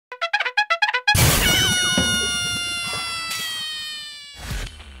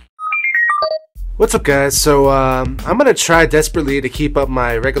What's up, guys? So I'm gonna try desperately to keep up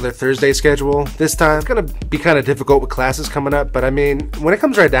my regular Thursday schedule this time. It's gonna be kind of difficult with classes coming up, but I mean, when it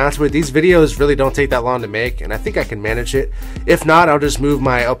comes right down to it, these videos really don't take that long to make, and I think I can manage it. If not, I'll just move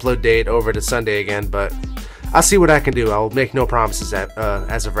my upload date over to Sunday again, but I'll see what I can do. I'll make no promises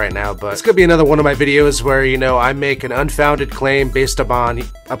as of right now, but it's gonna be another one of my videos where, you know, I make an unfounded claim based upon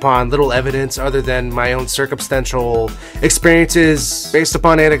little evidence other than my own circumstantial experiences based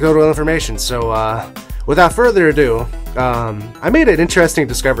upon anecdotal information. So without further ado, I made an interesting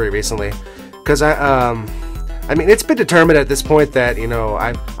discovery recently, because I mean, it's been determined at this point that, you know,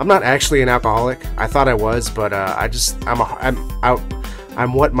 I'm not actually an alcoholic. I thought I was, but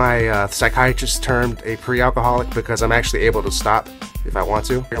I'm what my psychiatrist termed a pre-alcoholic, because I'm actually able to stop if I want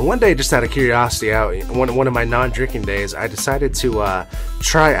to. And one day, just out of curiosity, one of my non-drinking days, I decided to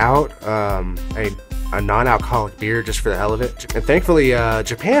try out a non-alcoholic beer just for the hell of it. And thankfully,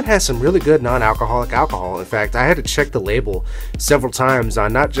 Japan has some really good non-alcoholic alcohol. In fact, I had to check the label several times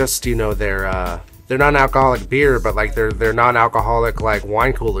on not just, you know, their non-alcoholic beer, but like their non-alcoholic like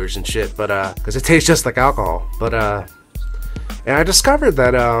wine coolers and shit. But because it tastes just like alcohol. But and I discovered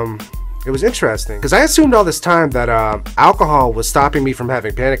that it was interesting, because I assumed all this time that alcohol was stopping me from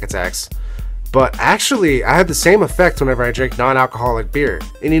having panic attacks, but actually I had the same effect whenever I drink non-alcoholic beer.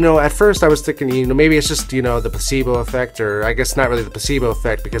 And, you know, at first I was thinking, you know, maybe it's just, you know, the placebo effect, or I guess not really the placebo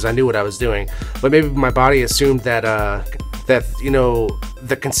effect, because I knew what I was doing, but maybe my body assumed that you know,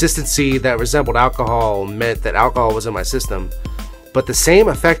 the consistency that resembled alcohol meant that alcohol was in my system. But the same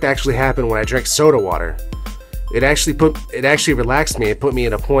effect actually happened when I drank soda water. It actually relaxed me. It put me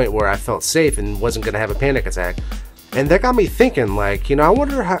in a point where I felt safe and wasn't gonna have a panic attack. And that got me thinking, like, you know, I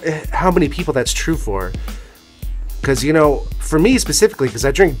wonder how many people that's true for. Because, you know, for me specifically, because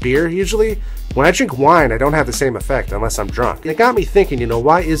I drink beer usually, when I drink wine, I don't have the same effect unless I'm drunk. And it got me thinking, you know,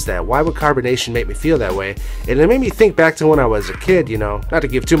 why is that? Why would carbonation make me feel that way? And it made me think back to when I was a kid, you know, not to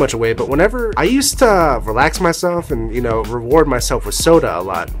give too much away, but whenever I used to relax myself and, you know, reward myself with soda a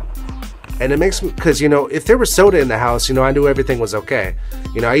lot. And it makes me, because, you know, if there was soda in the house, you know, I knew everything was okay.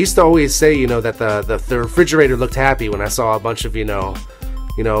 You know, I used to always say, you know, that the refrigerator looked happy when I saw a bunch of, you know,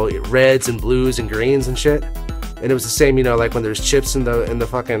 reds and blues and greens and shit. And it was the same, you know, like when there's chips in the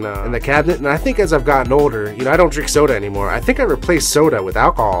fucking in the cabinet. And I think as I've gotten older, you know, I don't drink soda anymore. I think I replaced soda with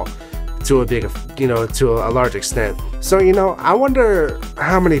alcohol to a large extent. So, you know, I wonder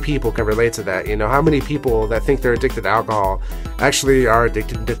how many people can relate to that. You know, how many people that think they're addicted to alcohol actually are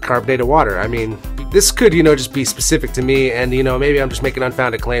addicted to carbonated water. I mean, this could, you know, just be specific to me, and, you know, maybe I'm just making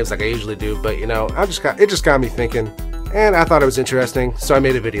unfounded claims like I usually do, but, you know, it just got me thinking, and I thought it was interesting, so I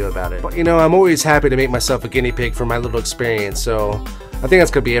made a video about it. But, you know, I'm always happy to make myself a guinea pig for my little experience, so I think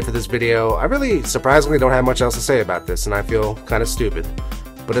that's gonna be it for this video. I really surprisingly don't have much else to say about this, and I feel kind of stupid.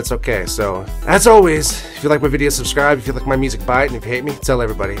 But it's okay. So, as always, if you like my videos, subscribe. If you like my music, buy it. And if you hate me, tell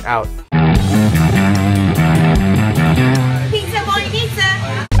everybody. Out.